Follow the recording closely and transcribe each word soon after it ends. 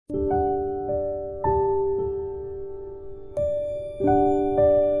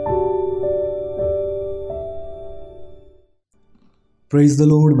Praise the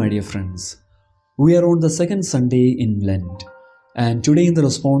Lord, my dear friends. We are on the second Sunday in Lent, and today in the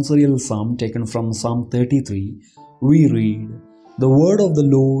responsorial psalm taken from Psalm 33, we read, "The word of the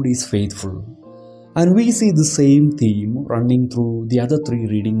Lord is faithful." And we see the same theme running through the other three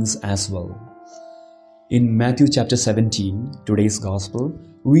readings as well. In Matthew chapter 17, today's Gospel,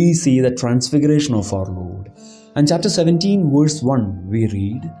 we see the transfiguration of our Lord. And chapter 17, verse 1, we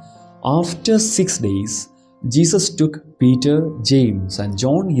read, "After 6 days, Jesus took Peter, James, and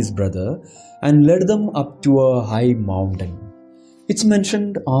John his brother and led them up to a high mountain." It's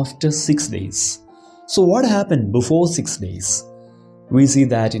mentioned after 6 days. So what happened before 6 days? We see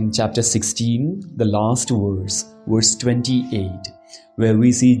that in chapter 16, the last verse 28, where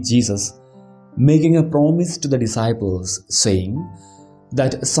we see Jesus making a promise to the disciples, saying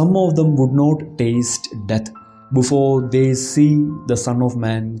that some of them would not taste death before they see the Son of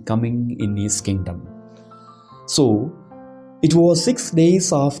Man coming in his kingdom. So, it was 6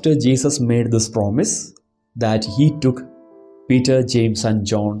 days after Jesus made this promise that he took Peter, James, and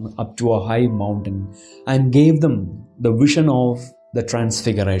John up to a high mountain and gave them the vision of the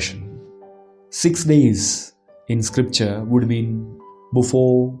transfiguration. 6 days in scripture would mean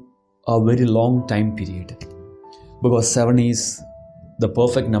before a very long time period, because 7 is the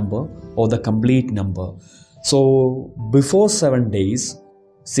perfect number or the complete number. So, before 7 days,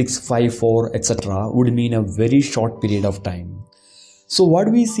 6, 5, 4, etc. would mean a very short period of time. So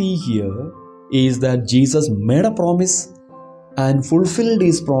what we see here is that Jesus made a promise and fulfilled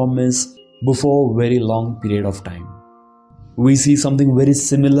his promise before a very long period of time. We see something very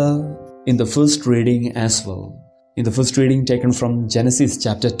similar in the first reading as well. In the first reading taken from Genesis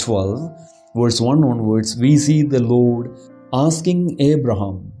chapter 12, verse 1 onwards, we see the Lord asking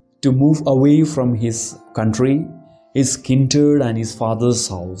Abraham to move away from his country, his kindred and his father's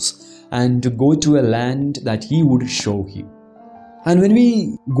house, and to go to a land that he would show him. And when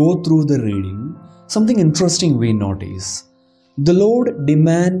we go through the reading, something interesting we notice. The Lord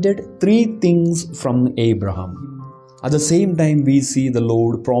demanded 3 things from Abraham. At the same time, we see the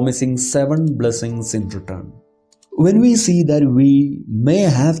Lord promising 7 blessings in return. When we see that we may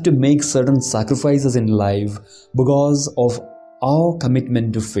have to make certain sacrifices in life because of our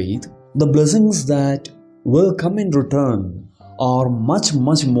commitment to faith, the blessings that will come in return are much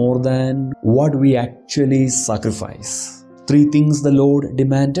more than what we actually sacrifice. 3 things the Lord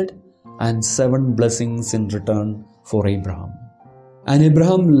demanded and 7 blessings in return for Abraham. And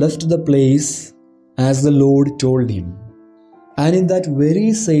Abraham left the place as the Lord told him. And in that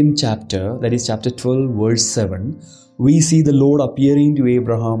very same chapter, that is chapter 12 verse 7, we see the Lord appearing to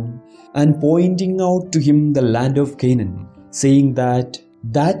Abraham and pointing out to him the land of Canaan, saying that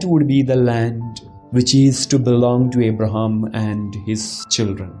that would be the land which is to belong to Abraham and his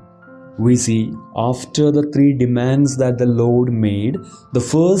children. We see after the 3 demands that the Lord made, the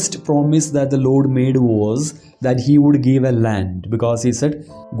first promise that the Lord made was that he would give a land, because he said,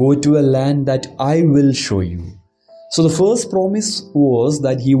 "Go to a land that I will show you." So the first promise was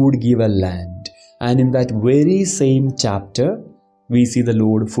that he would give a land. And in that very same chapter, we see the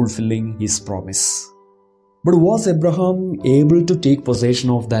Lord fulfilling his promise. But was Abraham able to take possession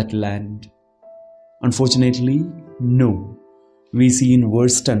of that land? Unfortunately, no. We see in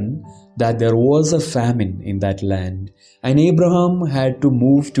verse 10 that there was a famine in that land, and Abraham had to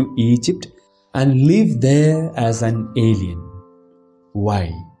move to Egypt and live there as an alien.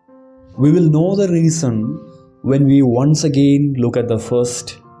 Why? We will know the reason when we once again look at the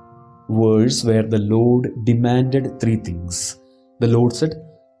first verse where the Lord demanded 3 things. The Lord said,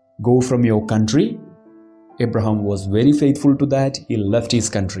 "Go from your country." Abraham was very faithful to that. He left his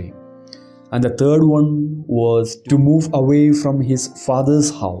country. And the third one was to move away from his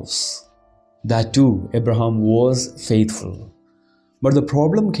father's house. That too, Abraham was faithful. But the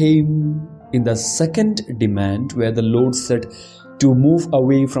problem came in the second demand, where the Lord said to move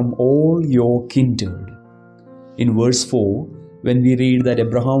away from all your kindred. In verse 4, when we read that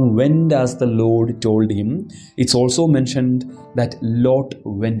Abraham went as the Lord told him, it's also mentioned that Lot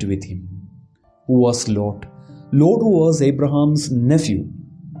went with him. Who was Lot? Lot was Abraham's nephew,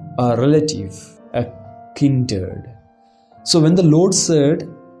 a relative, a kindred. So when the Lord said,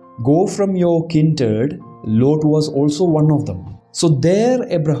 "Go from your kindred," Lot was also one of them. So there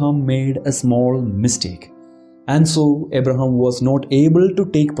Abraham made a small mistake. And so Abraham was not able to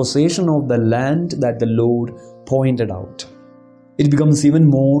take possession of the land that the Lord pointed out. It becomes even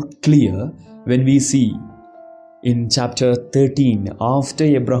more clear when we see in chapter 13, after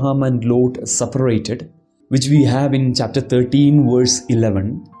Abraham and Lot separated, which we have in chapter 13 verse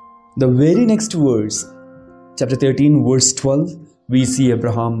 11, the very next verse, chapter 13 verse 12, we see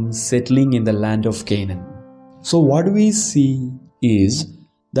Abraham settling in the land of Canaan. So what do we see is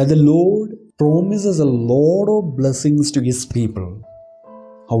that the Lord promises a lot of blessings to His people.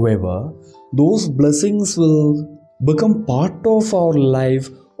 However, those blessings will become part of our life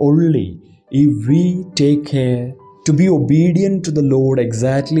only if we take care to be obedient to the Lord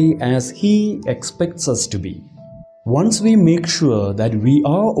exactly as He expects us to be. Once we make sure that we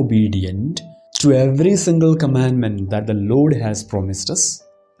are obedient to every single commandment that the Lord has promised us,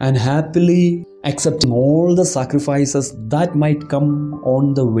 and happily accepting all the sacrifices that might come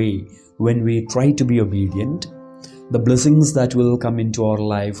on the way when we try to be obedient, the blessings that will come into our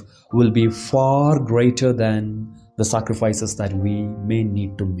life will be far greater than the sacrifices that we may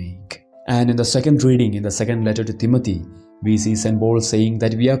need to make. And in the second reading, in the second letter to Timothy, we see St. Paul saying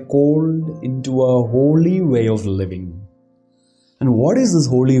that we are called into a holy way of living. And what is this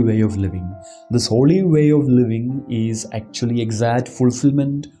holy way of living? This holy way of living is actually exact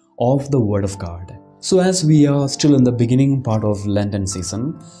fulfillment of the Word of God. So as we are still in the beginning part of Lenten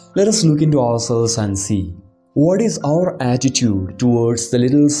season, let us look into ourselves and see what is our attitude towards the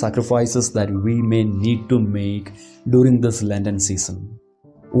little sacrifices that we may need to make during this Lenten season.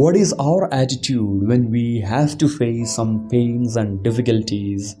 What is our attitude when we have to face some pains and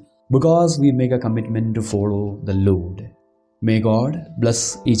difficulties because we make a commitment to follow the Lord? May God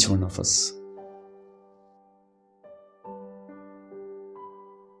bless each one of us.